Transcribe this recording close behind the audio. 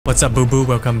What's up, boo boo?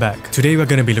 Welcome back. Today we're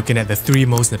gonna be looking at the 3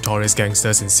 most notorious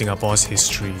gangsters in Singapore's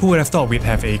history. Who would have thought we'd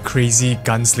have a crazy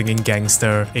gunslinging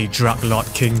gangster, a drug lord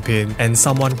kingpin, and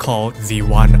someone called the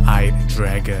One-Eyed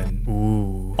Dragon?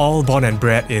 Ooh. All born and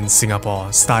bred in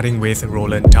Singapore, starting with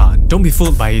Roland Tan. Don't be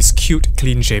fooled by his cute,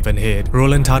 clean-shaven head.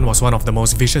 Roland Tan was one of the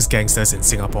most vicious gangsters in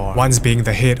Singapore, once being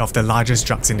the head of the largest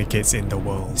drug syndicates in the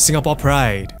world. Singapore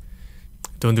pride.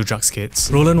 Don't do drugs, kids.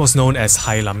 Roland was known as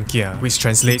Hai Lam Kia, which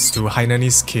translates to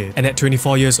Hainanese kid, and at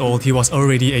 24 years old, he was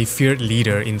already a feared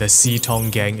leader in the Si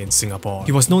Tong gang in Singapore.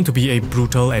 He was known to be a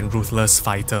brutal and ruthless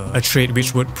fighter, a trait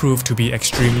which would prove to be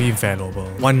extremely valuable.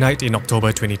 One night in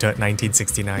October 23,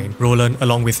 1969, Roland,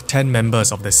 along with 10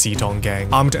 members of the Si Tong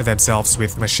gang, armed themselves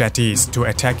with machetes to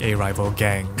attack a rival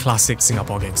gang. Classic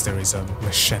Singapore gangsterism.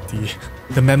 Machete.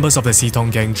 The members of the Si Tong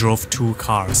gang drove 2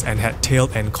 cars and had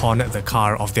tailed and cornered the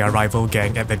car of their rival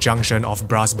gang at the junction of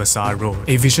Bras Besar Road.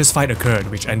 A vicious fight occurred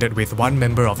which ended with one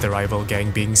member of the rival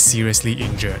gang being seriously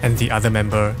injured and the other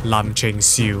member, Lam Cheng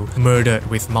Siu, murdered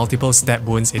with multiple stab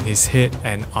wounds in his head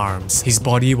and arms. His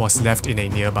body was left in a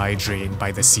nearby drain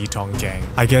by the Si Tong gang.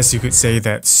 I guess you could say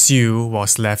that Siu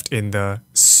was left in the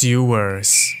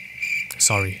sewers.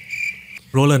 Sorry.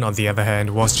 Roland, on the other hand,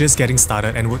 was just getting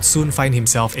started and would soon find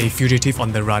himself a fugitive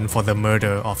on the run for the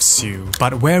murder of Siu.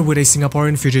 But where would a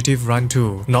Singaporean fugitive run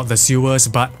to? Not the sewers,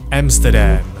 but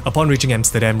Amsterdam. Upon reaching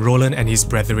Amsterdam, Roland and his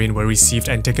brethren were received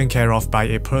and taken care of by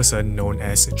a person known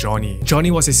as Johnny.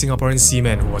 Johnny was a Singaporean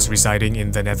seaman who was residing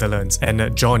in the Netherlands,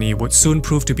 and Johnny would soon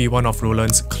prove to be one of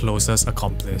Roland's closest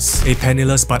accomplices. A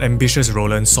penniless but ambitious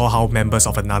Roland saw how members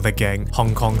of another gang,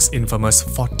 Hong Kong's infamous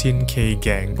 14K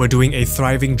gang, were doing a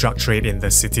thriving drug trade in the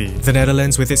city. The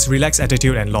Netherlands, with its relaxed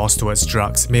attitude and laws towards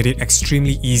drugs, made it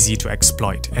extremely easy to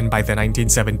exploit, and by the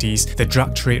 1970s, the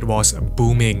drug trade was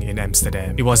booming in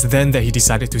Amsterdam. It was then that he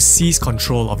decided to seize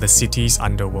control of the city's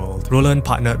underworld. Roland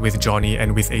partnered with Johnny,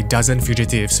 and with a dozen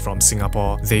fugitives from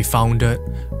Singapore, they founded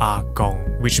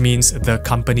Kong, which means the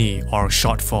company, or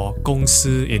short for 公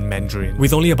司 in Mandarin.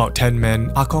 With only about 10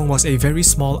 men, Kong was a very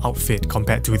small outfit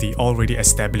compared to the already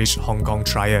established Hong Kong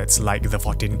triads like the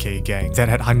 14K gang that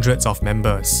had hundreds of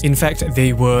members. In fact,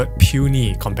 they were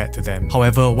puny compared to them.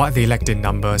 However, what they lacked in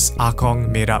numbers,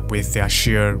 Kong made up with their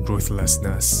sheer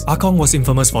ruthlessness. Kong was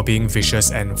infamous for being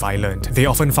vicious and violent. They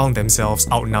often found themselves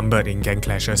outnumbered in gang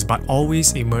clashes but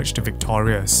always emerged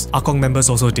victorious. Kong members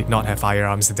also did not have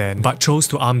firearms then, but chose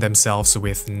to arm themselves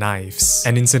with knives.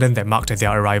 An incident that marked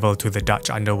their arrival to the Dutch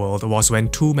underworld was when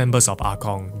 2 members of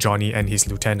Kong, Johnny and his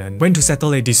lieutenant, went to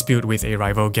settle a dispute with a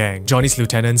rival gang. Johnny's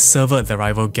lieutenant severed the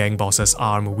rival gang boss's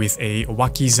arm with a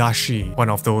wakizashi, one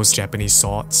of those Japanese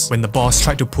swords, when the boss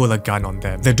tried to pull a gun on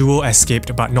them. The duo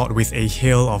escaped, but not with a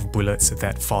hail of bullets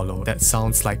that followed. That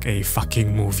sounds like a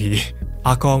fucking movie.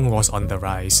 Kong was on the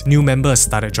rise. New members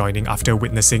started joining after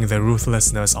witnessing the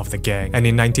ruthlessness of the gang, and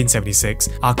in 1976,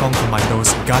 Kong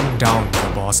commandos gunned down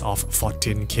the boss of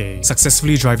 14K,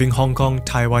 successfully driving Hong Kong,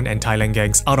 Taiwan and Thailand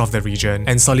gangs out of the region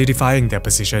and solidifying their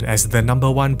position as the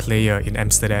 #1 player in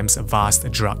Amsterdam's vast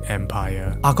drug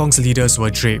empire. Kong's leaders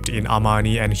were draped in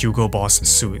Armani and Hugo Boss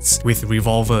suits, with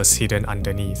revolvers hidden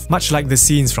underneath. Much like the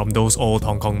scenes from those old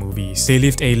Hong Kong movies, they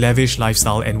lived a lavish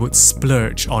lifestyle and would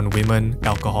splurge on women,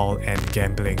 alcohol and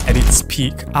gambling. At its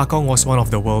peak, Kong was one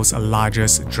of the world's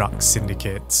largest drug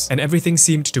syndicates, and everything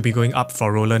seemed to be going up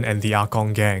for Roland and the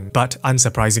Kong gang. But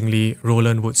unsurprisingly,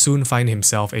 Roland would soon find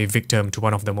himself a victim to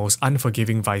one of the most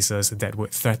unforgiving vices that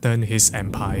would threaten his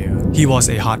empire. He was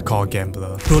a hardcore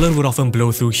gambler. Roland would often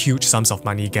blow through huge sums of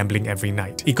money gambling every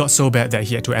night. It got so bad that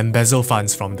he had to embezzle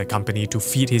funds from the company to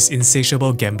feed his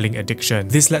insatiable gambling addiction.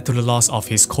 This led to the loss of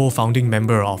his co-founding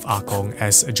member of Kong,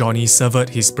 as Johnny severed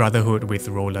his brotherhood with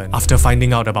Roland after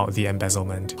finding out about the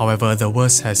embezzlement. However, the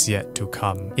worst has yet to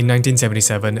come. In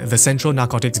 1977, the Central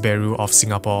Narcotics Bureau of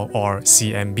Singapore, or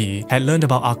CNB, had learned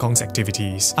about Kong's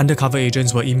activities. Undercover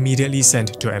agents were immediately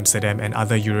sent to Amsterdam and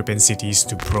other European cities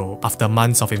to probe. After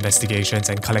months of investigations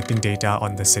and collecting data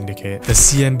on the syndicate, the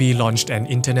CNB launched an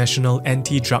international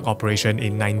anti-drug operation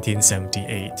in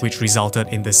 1978, which resulted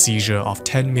in the seizure of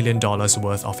 $10 million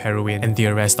worth of heroin and the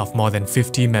arrest of more than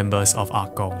 50 members of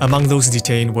Kong. Among those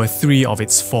detained were 3 of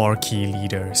its 4 key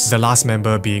leaders, the last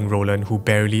member being Roland, who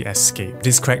barely escaped.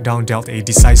 This crackdown dealt a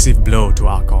decisive blow to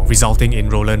Kong, resulting in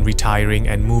Roland retiring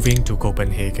and moving to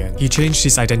Copenhagen. He changed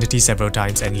his identity several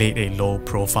times and laid a low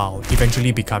profile,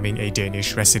 eventually becoming a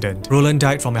Danish resident. Roland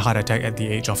died from a heart attack at the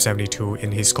age of 72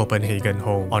 in his Copenhagen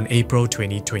home on April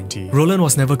 2020. Roland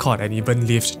was never caught and even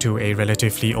lived to a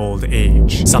relatively old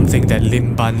age, something that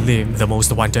Lim Ban Lim, the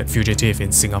most wanted fugitive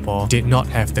in Singapore, did not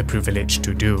have the privilege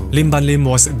to do. Lim Ban Lim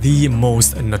was the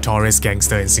most notorious notorious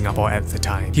gangster in Singapore at the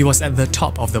time. He was at the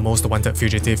top of the most wanted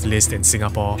fugitive list in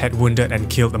Singapore, had wounded and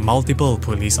killed multiple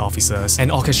police officers,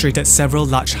 and orchestrated several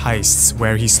large heists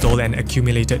where he stole an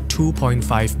accumulated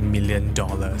 $2.5 million,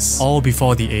 all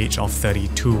before the age of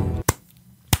 32.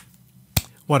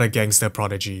 What a gangster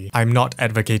prodigy. I'm not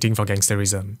advocating for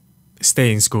gangsterism.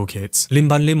 Stay in school, kids. Lim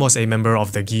Ban Lim was a member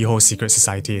of the Giho secret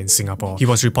society in Singapore. He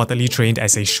was reportedly trained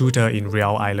as a shooter in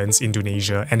Riau Islands,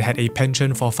 Indonesia, and had a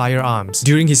penchant for firearms.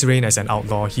 During his reign as an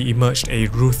outlaw, he emerged a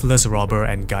ruthless robber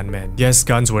and gunman. Yes,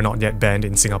 guns were not yet banned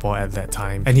in Singapore at that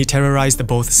time, and he terrorized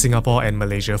both Singapore and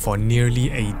Malaysia for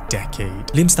nearly a decade.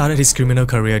 Lim started his criminal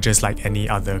career just like any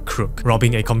other crook,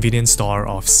 robbing a convenience store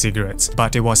of cigarettes.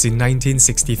 But it was in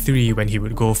 1963 when he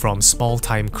would go from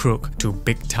small-time crook to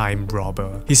big-time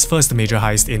robber. His first major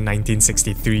heist in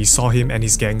 1963 saw him and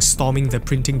his gang storming the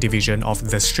printing division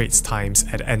of the Straits Times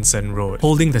at Anson Road,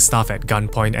 holding the staff at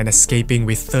gunpoint and escaping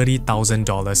with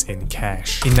 $30,000 in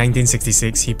cash. In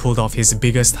 1966, he pulled off his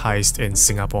biggest heist in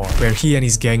Singapore, where he and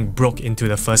his gang broke into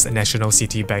the First National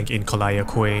City Bank in Kolaya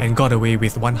Kueh and got away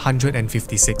with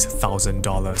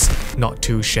 $156,000. Not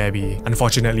too shabby.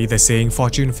 Unfortunately, the saying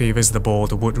 "fortune favors the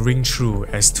bold" would ring true,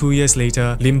 as 2 years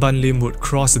later, Lim Ban Lim would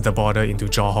cross the border into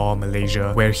Johor,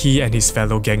 Malaysia, where he and his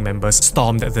fellow gang members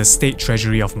stormed the State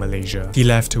Treasury of Malaysia. He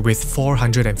left with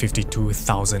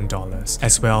 $452,000,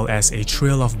 as well as a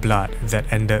trail of blood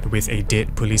that ended with a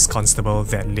dead police constable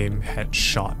that Lim had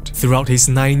shot. Throughout his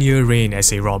 9-year reign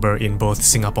as a robber in both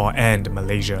Singapore and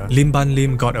Malaysia, Lim Ban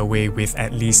Lim got away with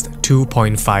at least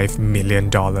 $2.5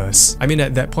 million. I mean,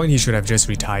 at that point he should have just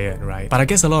retired, right? But I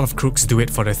guess a lot of crooks do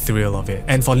it for the thrill of it.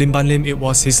 And for Lim Ban Lim, it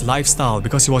was his lifestyle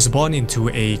because he was born into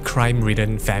a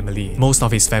crime-ridden family. Most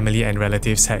of his family and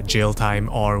relatives had jail time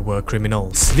or were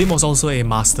criminals. Lim was also a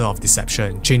master of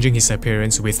deception, changing his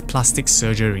appearance with plastic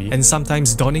surgery and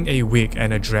sometimes donning a wig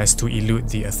and a dress to elude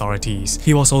the authorities.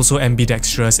 He was also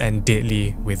ambidextrous and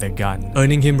deadly with a gun,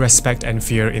 earning him respect and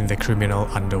fear in the criminal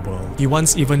underworld. He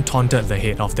once even taunted the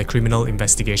head of the Criminal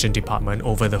Investigation Department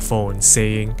over the phone,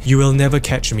 saying, "You will never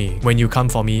catch me. When you come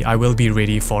for me, I will be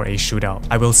ready for a shootout.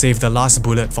 I will save the last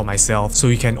bullet for myself so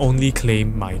you can only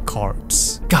claim my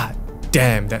corpse." God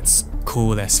damn, that's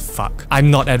cool as fuck. I'm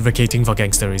not advocating for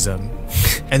gangsterism.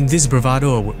 And this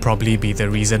bravado would probably be the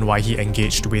reason why he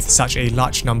engaged with such a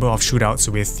large number of shootouts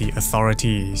with the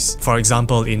authorities. For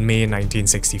example, in May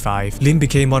 1965, Lim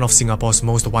became one of Singapore's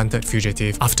most wanted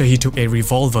fugitive after he took a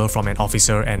revolver from an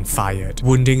officer and fired,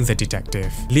 wounding the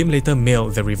detective. Lim later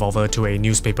mailed the revolver to a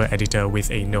newspaper editor with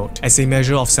a note. "As a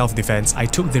measure of self-defense, I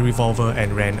took the revolver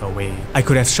and ran away. I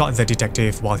could have shot the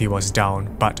detective while he was down,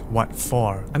 but what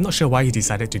for?" I'm not sure why he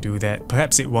decided to do that.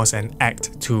 Perhaps it was an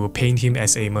act to paint him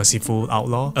as a merciful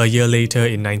outlaw. A year later,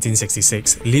 in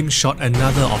 1966, Lim shot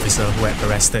another officer who had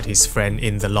arrested his friend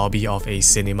in the lobby of a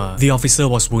cinema. The officer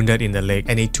was wounded in the leg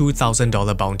and a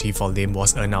 $2,000 bounty for Lim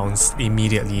was announced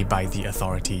immediately by the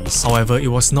authorities. However, it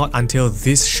was not until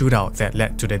this shootout that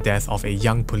led to the death of a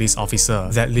young police officer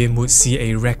that Lim would see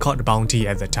a record bounty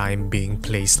at the time being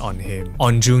placed on him.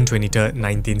 On June 23,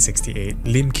 1968,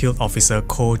 Lim killed Officer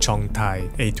Koh Chong Tai,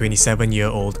 a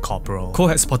 27-year-old corporal. Koh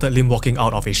had spotted Lim walking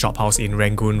out of a shophouse in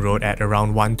Rangoon Road at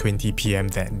around 1:20 PM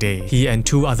that day. He and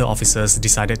 2 other officers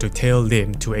decided to tail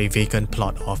Lim to a vacant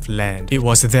plot of land. It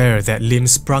was there that Lim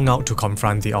sprung out to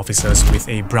confront the officers with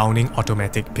a Browning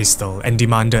automatic pistol and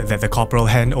demanded that the corporal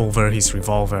hand over his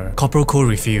revolver. Corporal Koh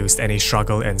refused and a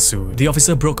struggle ensued. The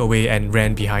officer broke away and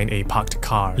ran behind a parked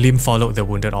car. Lim followed the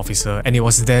wounded officer, and it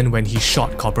was then when he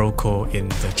shot Corporal Koh in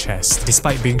the chest.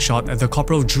 Despite being shot, the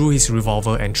corporal drew his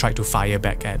revolver and tried to fire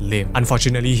back at Lim.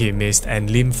 Unfortunately, he missed and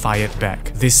Lim fired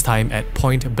back, this time at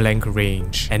point-blank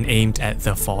range and aimed at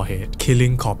the forehead,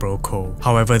 killing Corporal Koh.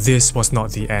 However, this was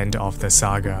not the end of the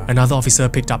saga. Another officer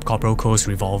picked up Corporal Koh's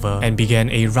revolver and began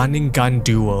a running gun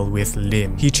duel with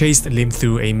Lim. He chased Lim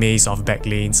through a maze of back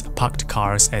lanes, parked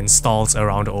cars, and stalls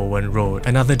around Owen Road.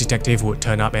 Another detective would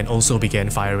turn up and also began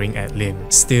firing at Lim.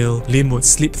 Still, Lim would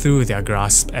slip through their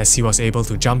grasp as he was able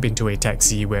to jump into a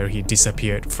taxi where he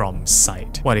disappeared from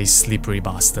sight. What a slippery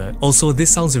bastard. Also,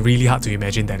 this sounds really hard to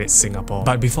imagine that it's Singapore,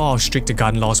 but before our strict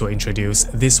gun laws were introduced,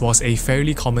 this was a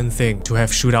fairly common thing to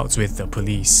have shootouts with the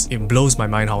police. It blows my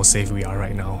mind how safe we are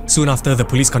right now. Soon after, the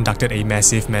police conducted a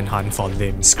massive manhunt for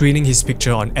Lim, screening his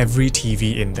picture on every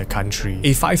TV in the country.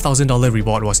 A $5,000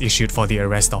 reward was issued for the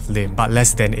arrest of Lim, but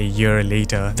less than a year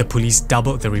later, the police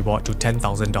doubled the reward to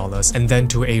 $10,000 and then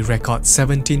to a record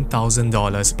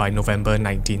 $17,000 by November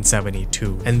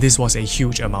 1972. And this was a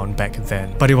huge amount back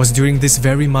then. But it was during this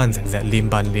very month that Lim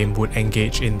Ban Lim would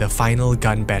engage in the final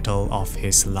gun battle of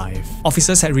his life.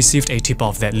 Officers had received a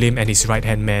tip-off that Lim and his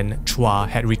right-hand man, Chua,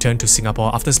 had returned to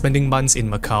Singapore after spending months in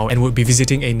Macau and would be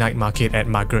visiting a night market at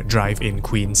Margaret Drive in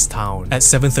Queenstown. At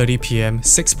 7:30 p.m,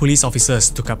 6 police officers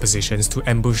took up positions to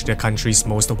ambush the country's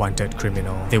most wanted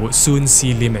criminal. They would soon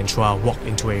see Lim and Chua walk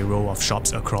into a row of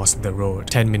shops across the road.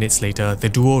 10 minutes later, the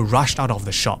duo rushed out of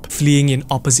the shop, fleeing in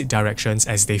opposite directions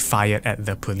as they fired at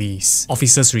the police.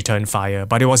 Officers returned fire,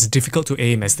 but it was difficult to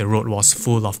aim as the road was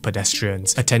full of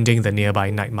pedestrians attending the nearby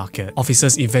night market.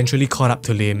 Officers eventually caught up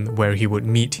to Lim, where he would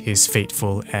meet his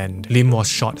fateful end. Lim was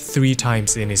shot 3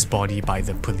 times in his body by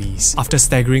the police. After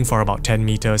staggering for about 10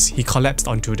 meters, he collapsed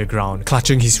onto the ground,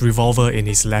 clutching his revolver in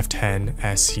his left hand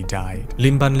as he died.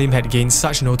 Lim Ban Lim had gained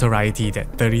such notoriety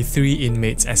that 33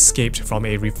 inmates escaped from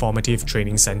a reformative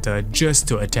training center just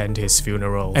to attend his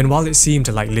funeral. And while it seemed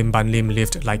like Lim Ban Lim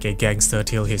lived like a gangster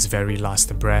till his very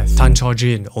last breath, Tan Chaw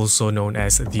Jin, also known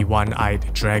as the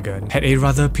One-Eyed Dragon, had a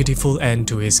rather pitiful end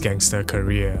to his gangster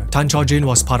career. Tan Chaw Jin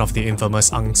was part of the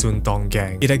infamous Ang Sun Tong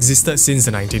gang. It existed since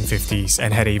the 1950s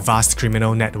and had a vast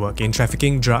criminal network in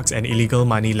trafficking drugs and illegal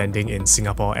money lending in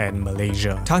Singapore and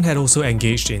Malaysia. Tan had also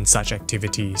engaged in such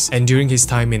activities, and during his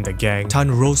time in the gang,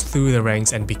 Tan rose through the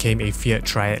ranks and became a feared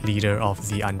triad leader of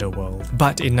the underworld.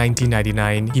 But in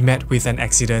 1999, he met with an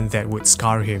accident that would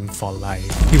scar him for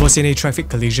life. He was in a traffic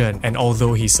collision, and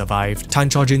although he survived, Tan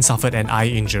Chaw Jin suffered an eye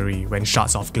injury when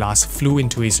shards of glass flew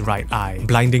into his right eye,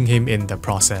 blinding him in the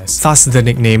process. Thus the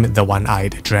nickname the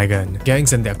One-Eyed Dragon.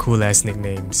 Gangs and their cool-ass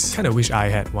nicknames. Kinda wish I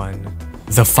had one.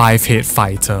 The Five-Head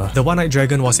Fighter. The One-Eyed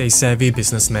Dragon was a savvy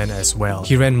businessman as well.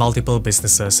 He ran multiple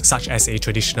businesses, such as a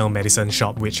traditional medicine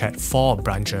shop which had 4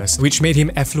 branches, which made him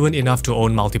affluent enough to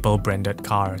own multiple branded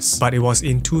cars. But it was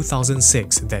in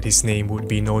 2006 that his name would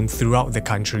be known throughout the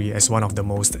country as one of the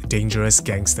most dangerous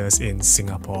gangsters in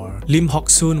Singapore. Lim Hock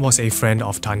Soon was a friend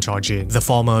of Tan Chaw Jin, the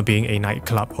former being a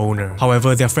nightclub owner.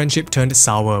 However, their friendship turned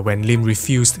sour when Lim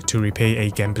refused to repay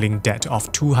a gambling debt of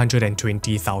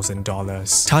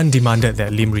 $220,000. Tan demanded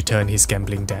that Lim return his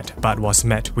gambling debt, but was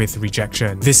met with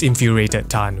rejection. This infuriated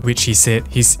Tan, which he said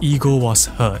his ego was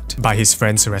hurt by his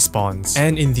friend's response.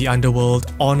 And in the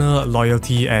underworld, honor,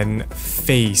 loyalty, and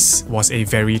face was a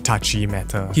very touchy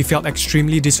matter. He felt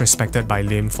extremely disrespected by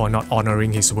Lim for not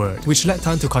honoring his word, which led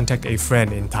Tan to contact a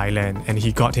friend in Thailand, and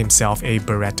he got himself a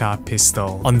Beretta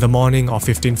pistol. On the morning of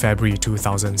 15 February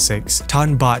 2006,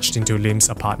 Tan barged into Lim's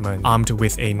apartment, armed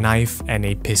with a knife and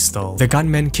a pistol. The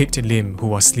gunman kicked Lim, who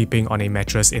was sleeping on a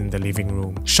mattress in the living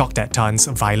room. Shocked at Tan's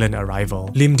violent arrival,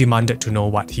 Lim demanded to know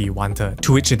what he wanted,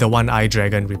 to which the One-Eyed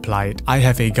Dragon replied, "I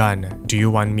have a gun. Do you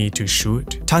want me to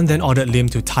shoot?" Tan then ordered Lim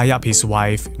to tie up his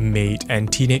wife, maid, and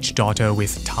teenage daughter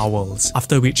with towels,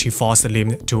 after which he forced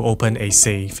Lim to open a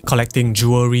safe, collecting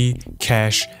jewelry,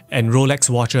 cash, and Rolex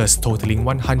watches totaling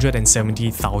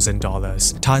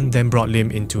 $170,000. Tan then brought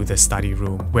Lim into the study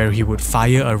room, where he would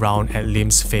fire a round at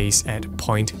Lim's face at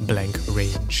point-blank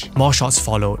range. More shots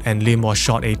followed, and Lim was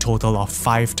shot a total of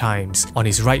 5 times on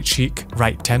his right cheek,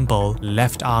 right temple,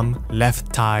 left arm, left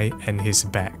thigh, and his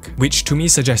back, which to me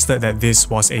suggested that this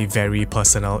was a very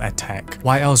personal attack.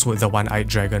 Why else would the One-Eyed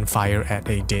Dragon fire at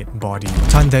a dead body?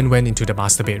 Tan then went into the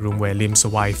master bedroom where Lim's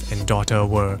wife and daughter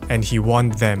were, and he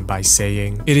warned them by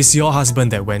saying, "It is your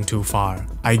husband that went too far.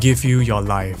 I give you your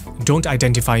life. Don't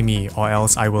identify me or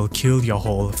else I will kill your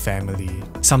whole family."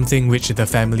 Something which the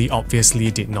family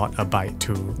obviously did not abide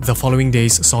to. The following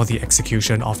days saw the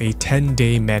execution of a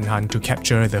 10-day manhunt to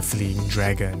capture the fleeing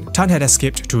dragon. Tan had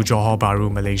escaped to Johor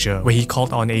Bahru, Malaysia, where he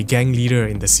called on a gang leader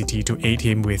in the city to aid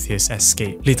him with his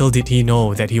escape. Little did he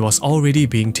know that he was already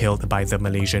being tailed by the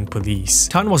Malaysian police.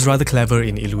 Tan was rather clever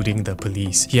in eluding the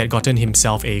police. He had gotten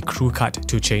himself a crew cut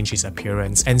to change his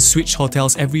appearance and switched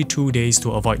hotels every 2 days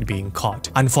to avoid being caught.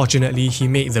 Unfortunately, he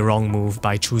made the wrong move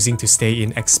by choosing to stay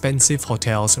in expensive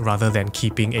hotels rather than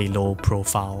keeping a low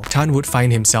profile. Tan would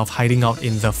find himself hiding out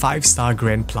in the 5-star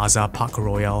Grand Plaza Park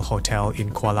Royal Hotel in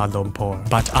Kuala Lumpur.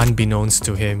 But unbeknownst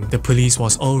to him, the police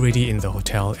was already in the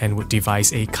hotel and would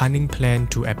devise a cunning plan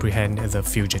to apprehend the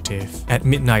fugitive. At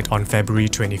midnight on February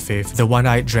 25th, the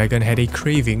One-Eyed Dragon had a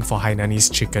craving for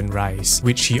Hainanese chicken rice,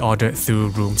 which he ordered through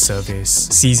room service.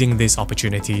 Seizing this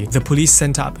opportunity, the police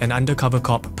sent up an undercover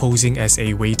cop posing as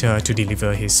a waiter to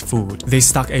deliver his food. They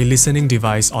stuck a listening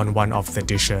device on one of the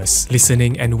dishes,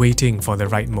 listening and waiting for the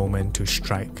right moment to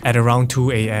strike. At around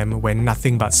 2 AM, a.m. when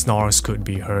nothing but snores could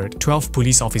be heard. 12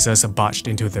 police officers barged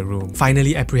into the room,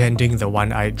 finally apprehending the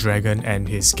one-eyed dragon and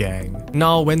his gang.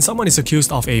 Now, when someone is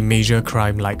accused of a major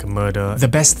crime like murder, the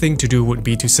best thing to do would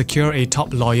be to secure a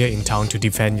top lawyer in town to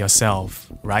defend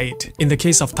yourself, right? In the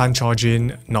case of Tan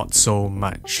Chor-jin, not so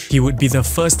much. He would be the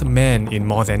first man in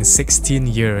more than 16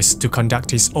 years to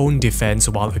conduct his own defense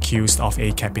while accused of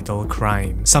a capital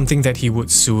crime, something that he would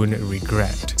soon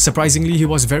regret. Surprisingly, he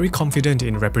was very confident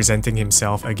in representing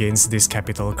himself against this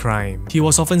capital crime. He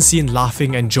was often seen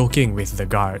laughing and joking with the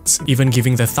guards, even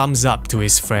giving the thumbs up to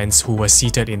his friends who were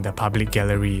seated in the public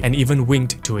gallery, and even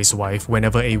winked to his wife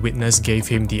whenever a witness gave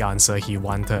him the answer he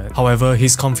wanted. However,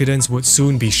 his confidence would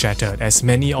soon be shattered as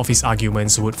many of his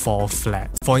arguments would fall flat.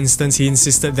 For instance, he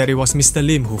insisted that it was Mr.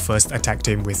 Lim who first attacked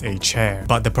him with a chair,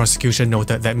 but the prosecution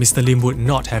noted that Mr. Lim would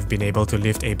not have been able to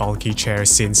lift a bulky chair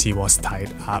since he was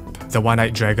tied up. The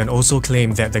one-eyed dragon also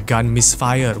claimed that the gun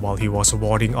misfired while he was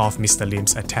warding off Mr.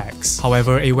 Lim's attacks.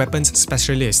 However, a weapons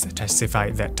specialist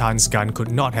testified that Tan's gun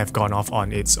could not have gone off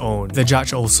on its own. The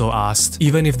judge also asked,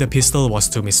 even if the pistol was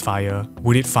to misfire,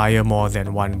 would it fire more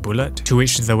than one bullet? To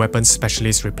which the weapons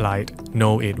specialist replied,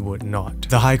 no, it would not.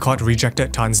 The High Court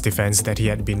rejected Tan's defense that he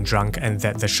had been drunk and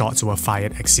that the shots were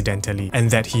fired accidentally, and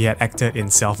that he had acted in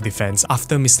self-defense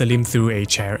after Mr. Lim threw a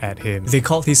chair at him. They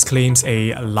called his claims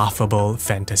a laughable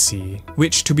fantasy.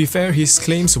 Which, to be fair, his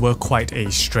claims were quite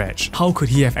a stretch. How could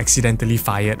he have accidentally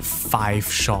fired 5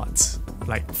 shots?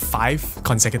 Like 5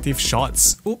 consecutive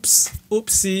shots? Oops,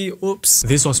 oopsie, oops.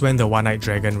 This was when the one-eyed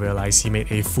dragon realized he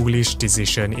made a foolish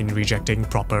decision in rejecting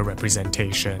proper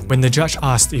representation. When the judge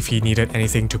asked if he needed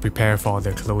anything to prepare for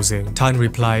the closing, Tan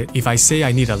replied, if I say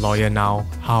I need a lawyer now,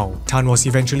 how? Tan was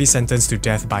eventually sentenced to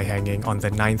death by hanging on the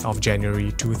 9th of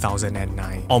January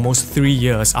 2009, almost 3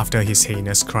 years after his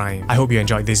heinous crime. I hope you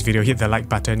enjoyed this video. Hit the like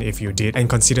button if you did and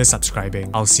consider subscribing.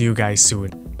 I'll see you guys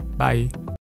soon. Bye.